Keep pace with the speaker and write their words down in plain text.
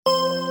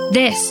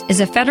This is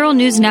a Federal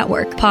News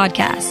Network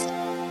podcast.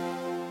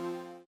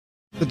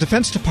 The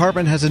Defense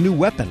Department has a new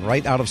weapon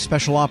right out of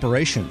Special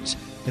Operations.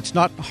 It's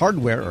not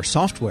hardware or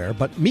software,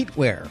 but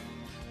meatware.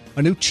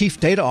 A new chief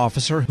data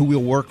officer who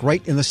will work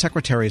right in the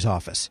Secretary's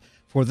office.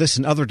 For this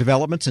and other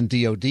developments in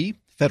DoD,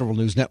 Federal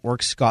News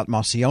Network's Scott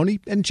Maucione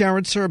and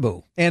Jared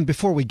Serbu. And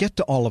before we get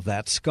to all of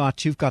that,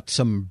 Scott, you've got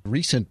some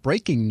recent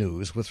breaking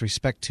news with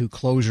respect to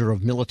closure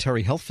of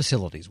military health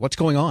facilities. What's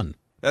going on?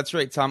 That's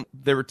right, Tom.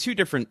 There were two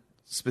different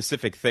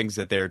specific things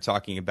that they're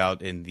talking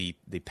about in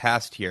the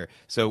past here.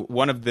 So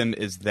one of them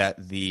is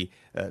that the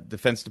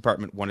Defense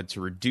Department wanted to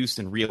reduce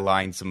and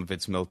realign some of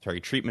its military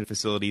treatment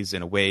facilities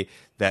in a way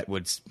that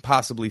would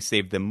possibly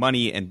save them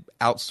money and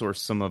outsource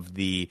some of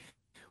the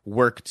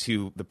work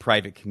to the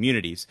private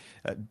communities.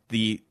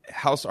 The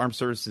House Armed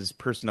Services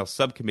Personnel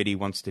Subcommittee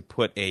wants to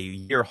put a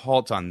year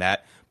halt on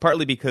that,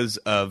 partly because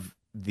of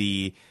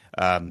the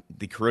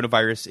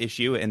coronavirus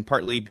issue, and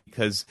partly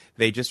because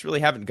they just really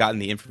haven't gotten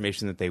the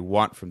information that they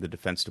want from the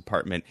Defense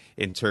Department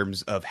in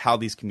terms of how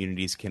these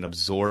communities can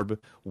absorb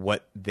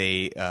what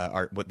they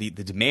what the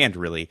demand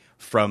really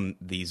from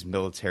these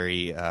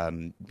military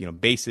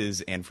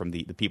bases and from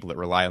the people that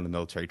rely on the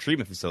military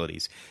treatment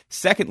facilities.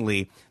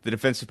 Secondly, the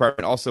Defense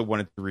Department also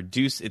wanted to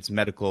reduce its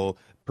medical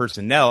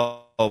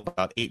personnel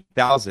about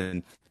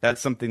 8,000. That's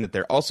something that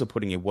they're also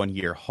putting a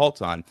one-year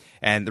halt on.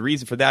 And the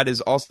reason for that is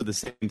also the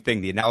same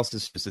thing. The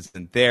analysis just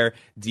isn't there.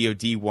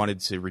 DoD wanted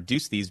to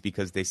reduce these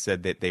because they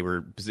said that they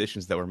were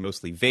positions that were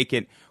mostly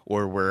vacant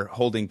or were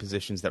holding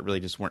positions that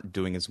really just weren't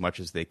doing as much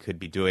as they could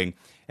be doing.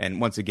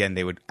 And once again,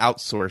 they would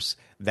outsource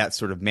that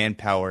sort of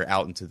manpower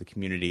out into the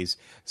communities.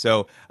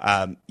 So,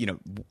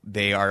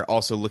 they are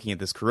also looking at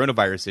this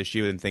coronavirus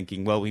issue and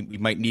thinking, well, we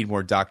might need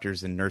more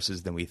doctors and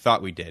nurses than we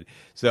thought we did.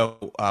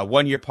 So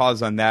 1 year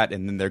pause on that,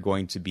 and then they're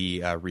going to be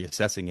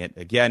reassessing it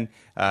again.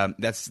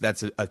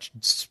 That's a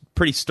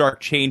pretty stark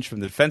change from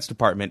the Defense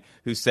Department,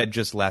 who said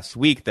just last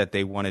week that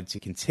they wanted to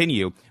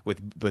continue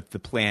with the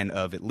plan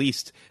of at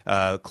least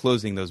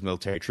closing those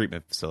military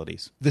treatment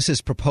facilities. This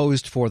is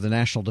proposed for the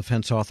National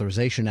Defense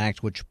Authorization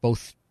Act, which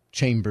both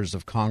chambers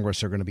of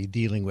Congress are going to be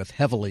dealing with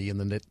heavily in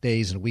the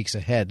days and weeks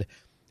ahead.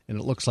 And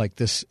it looks like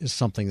this is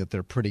something that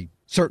they're pretty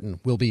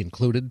certain will be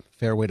included.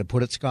 Fair way to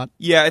put it, Scott?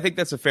 Yeah, I think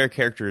that's a fair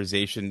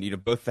characterization.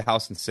 Both the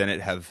House and Senate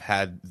have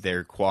had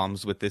their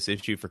qualms with this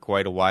issue for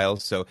quite a while.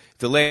 So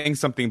delaying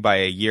something by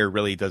a year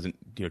really doesn't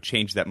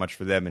change that much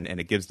for them, and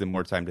it gives them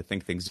more time to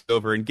think things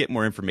over and get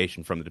more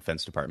information from the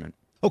Defense Department.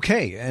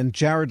 Okay, and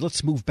Jared,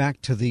 let's move back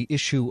to the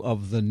issue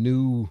of the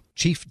new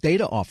chief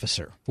data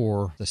officer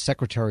for the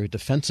Secretary of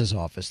Defense's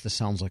office. This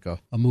sounds like a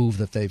move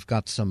that they've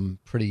got some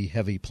pretty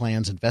heavy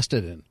plans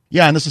invested in.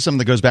 Yeah, and this is something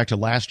that goes back to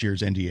last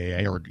year's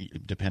NDAA, or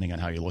depending on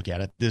how you look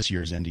at it, this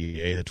year's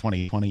NDAA, the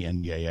 2020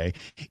 NDAA.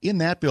 In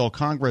that bill,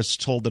 Congress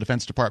told the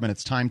Defense Department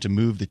it's time to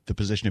move the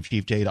position of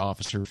chief data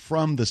officer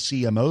from the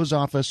CMO's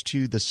office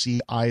to the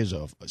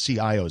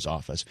CIO's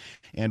office.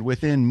 And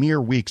within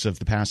mere weeks of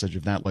the passage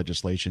of that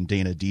legislation,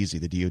 Dana Deasy,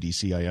 the DoD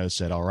CIO,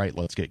 said, all right,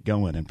 let's get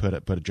going, and put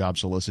a job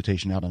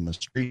solicitation out on the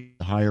street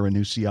to hire a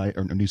new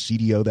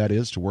CDO, that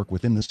is, to work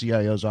within the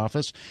CIO's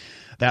office.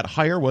 That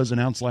hire was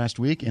announced last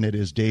week, and it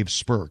is Dave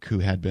Spirk, who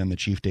had been the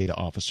chief data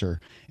officer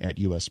at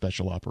U.S.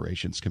 Special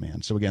Operations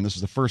Command. So again, this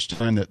is the first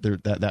time that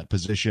that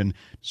position,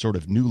 sort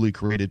of newly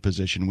created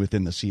position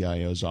within the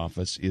CIO's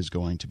office, is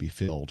going to be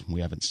filled.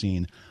 We haven't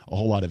seen a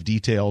whole lot of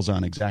details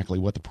on exactly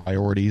what the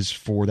priorities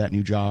for that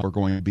new job are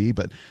going to be,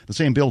 but the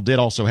same bill did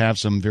also have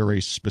some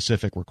very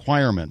specific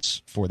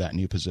requirements for that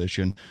new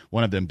position,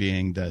 one of them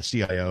being the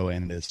CIO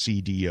and the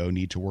CDO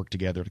need to work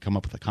together to come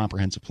up with a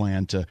comprehensive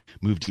plan to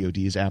move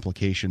DoD's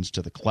applications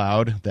to the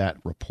cloud. That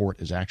report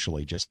is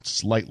actually just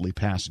slightly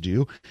past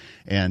due.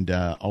 And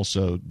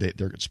also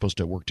they're supposed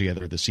to work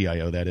together, the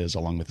CIO, that is,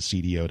 along with the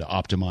CDO, to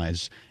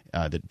optimize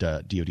the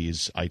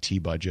DoD's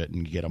IT budget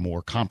and get a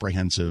more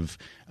comprehensive,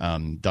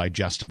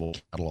 digestible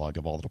catalog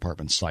of all the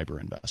department's cyber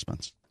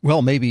investments.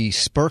 Well, maybe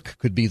Spirk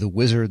could be the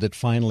wizard that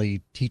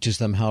finally teaches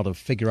them how to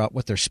figure out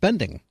what they're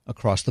spending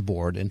across the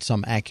board in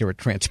some accurate,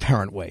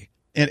 transparent way.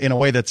 In a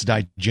way that's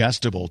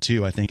digestible,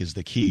 too, I think is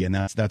the key. And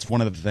that's one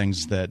of the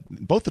things that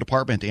both the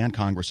department and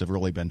Congress have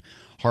really been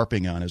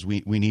harping on, is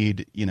we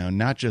need,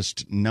 not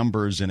just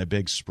numbers in a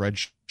big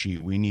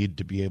spreadsheet. We need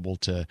to be able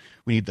to,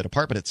 we need the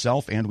department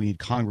itself, and we need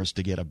Congress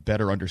to get a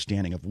better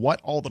understanding of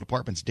what all the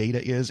department's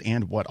data is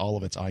and what all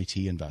of its IT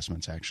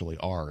investments actually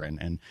are,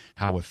 and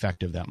how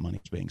effective that money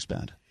is being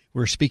spent.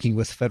 We're speaking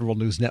with Federal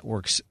News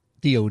Network's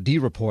DoD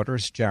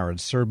reporters, Jared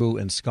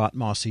Serbu and Scott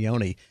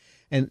Maucione.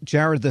 And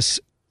Jared, this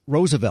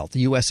Roosevelt,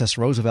 the USS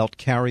Roosevelt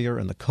carrier,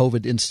 and the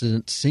COVID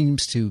incident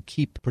seems to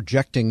keep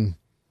projecting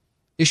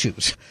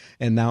issues.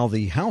 And now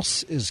the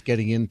House is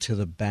getting into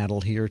the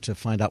battle here to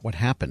find out what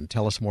happened.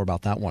 Tell us more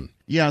about that one.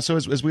 Yeah, so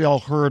as we all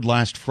heard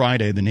last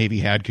Friday, the Navy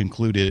had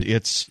concluded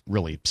its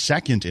really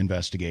second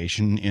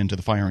investigation into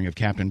the firing of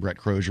Captain Brett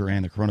Crozier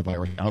and the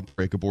coronavirus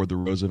outbreak aboard the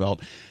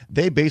Roosevelt.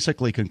 They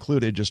basically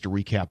concluded, just to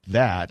recap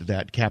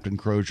that Captain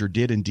Crozier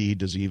did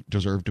indeed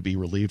deserve to be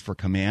relieved for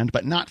command,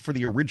 but not for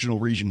the original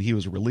reason he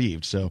was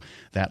relieved. So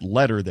that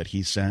letter that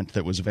he sent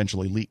that was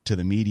eventually leaked to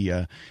the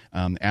media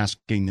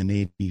asking the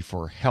Navy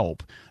for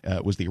help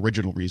was the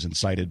original reason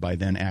cited by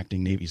then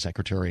acting Navy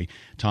Secretary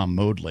Tom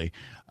Modly.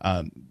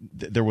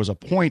 There was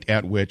a point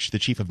at which the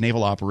Chief of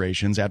Naval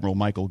Operations, Admiral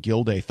Michael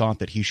Gilday, thought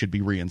that he should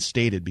be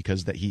reinstated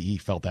because that he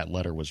felt that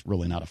letter was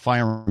really not a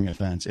firing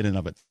offense in and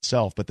of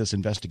itself. But this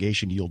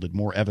investigation yielded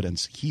more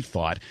evidence, he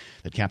thought,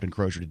 that Captain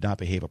Crozier did not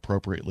behave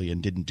appropriately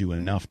and didn't do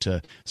enough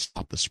to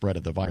stop the spread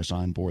of the virus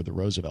on board the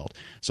Roosevelt.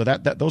 So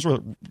those were,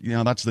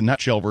 that's the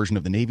nutshell version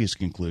of the Navy's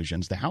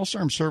conclusions. The House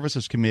Armed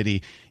Services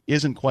Committee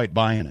isn't quite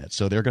buying it,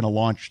 so they're going to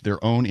launch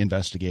their own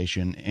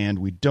investigation, and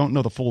we don't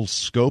know the full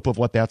scope of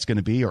what that's going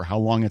to be or how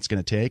long it's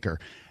going to take or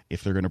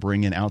if they're going to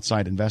bring in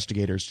outside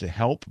investigators to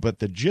help. But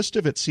the gist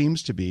of it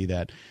seems to be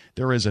that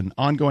there is an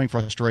ongoing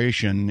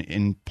frustration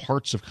in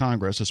parts of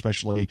Congress,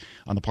 especially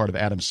on the part of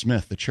Adam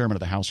Smith, the chairman of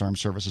the House Armed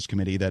Services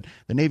Committee, that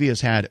the Navy has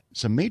had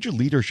some major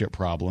leadership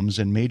problems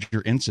and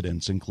major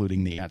incidents,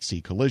 including the at-sea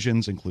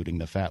collisions, including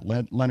the Fat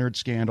Leonard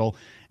scandal,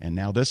 and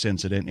now this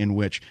incident in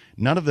which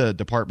none of the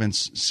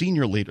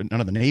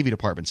Navy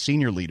Department's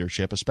senior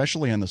leadership,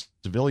 especially on the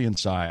civilian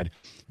side,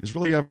 is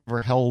really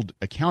ever held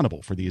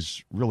accountable for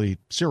these really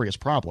serious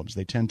problems.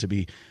 They tend to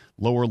be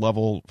lower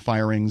level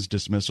firings,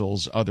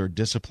 dismissals, other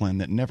discipline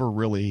that never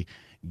really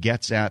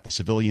gets at the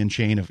civilian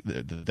chain of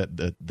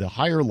the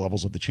higher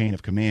levels of the chain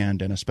of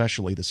command, and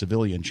especially the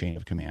civilian chain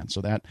of command. So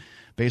that,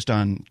 based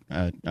on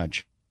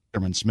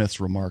Chairman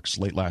Smith's remarks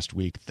late last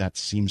week, that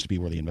seems to be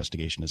where the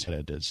investigation is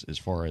headed as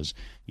far as,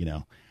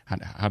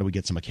 how do we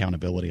get some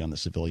accountability on the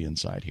civilian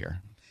side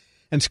here?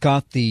 And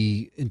Scott,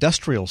 the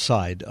industrial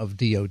side of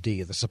DoD,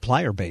 the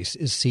supplier base,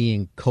 is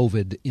seeing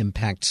COVID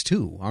impacts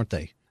too, aren't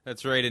they?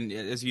 That's right. And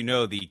as you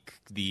know, the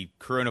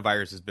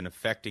coronavirus has been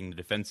affecting the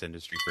defense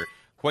industry for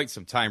quite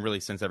some time, really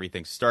since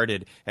everything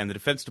started. And the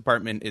Defense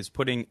Department is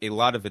putting a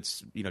lot of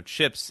its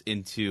chips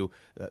into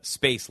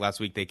space. Last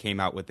week they came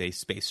out with a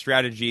space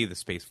strategy. The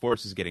Space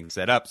Force is getting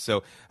set up.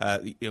 So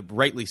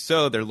rightly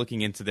so, they're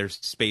looking into their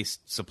space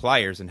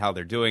suppliers and how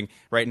they're doing.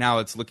 Right now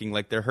it's looking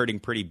like they're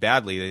hurting pretty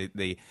badly.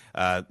 They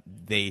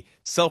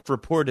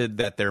self-reported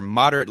that they're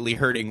moderately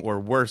hurting or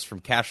worse from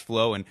cash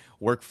flow and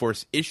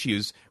workforce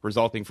issues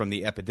resulting from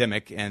the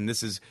epidemic. And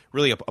this is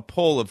really a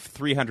poll of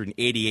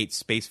 388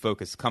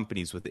 space-focused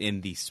companies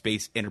within the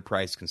Space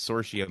Enterprise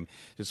Consortium,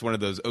 just one of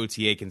those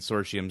OTA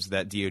consortiums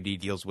that DoD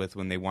deals with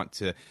when they want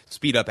to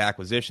speed up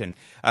acquisition.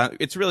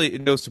 It's really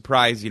no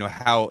surprise,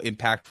 how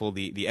impactful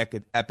the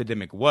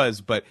epidemic was,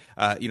 but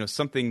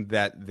something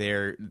that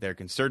they're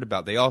concerned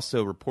about. They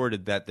also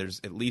reported that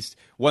there's at least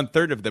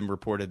 1/3 of them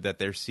reported that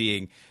they're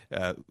seeing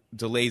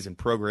delays in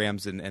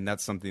programs, and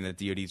that's something that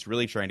DoD is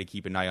really trying to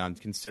keep an eye on,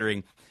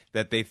 considering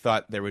that they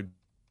thought there would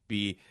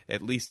be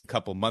at least a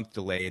couple-month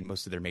delay in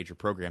most of their major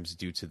programs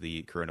due to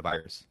the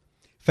coronavirus.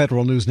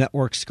 Federal News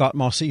Network's Scott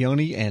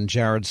Maucione and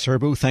Jared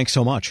Serbu, thanks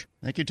so much.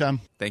 Thank you,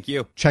 Tom. Thank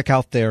you. Check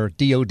out their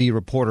DoD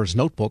Reporter's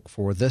Notebook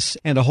for this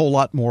and a whole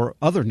lot more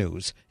other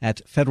news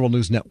at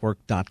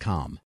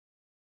federalnewsnetwork.com.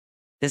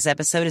 This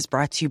episode is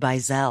brought to you by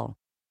Zelle.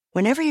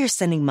 Whenever you're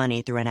sending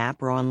money through an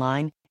app or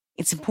online,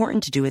 it's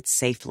important to do it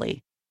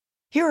safely.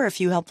 Here are a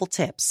few helpful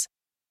tips.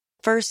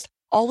 First,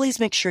 always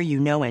make sure you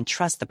know and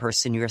trust the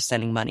person you are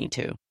sending money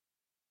to.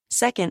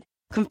 Second,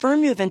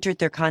 confirm you have entered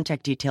their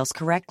contact details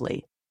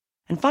correctly.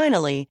 And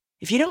finally,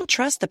 if you don't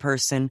trust the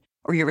person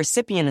or your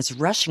recipient is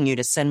rushing you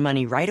to send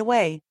money right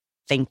away,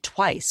 think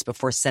twice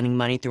before sending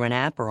money through an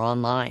app or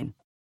online.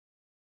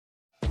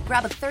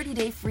 Grab a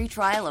 30-day free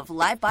trial of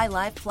Live by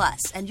Live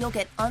Plus, and you'll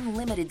get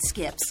unlimited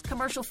skips,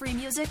 commercial-free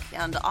music,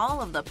 and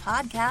all of the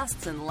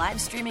podcasts and live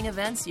streaming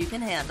events you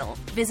can handle.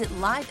 Visit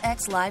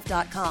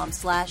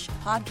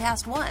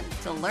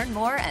livexlive.com/podcast1 to learn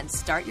more and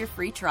start your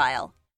free trial.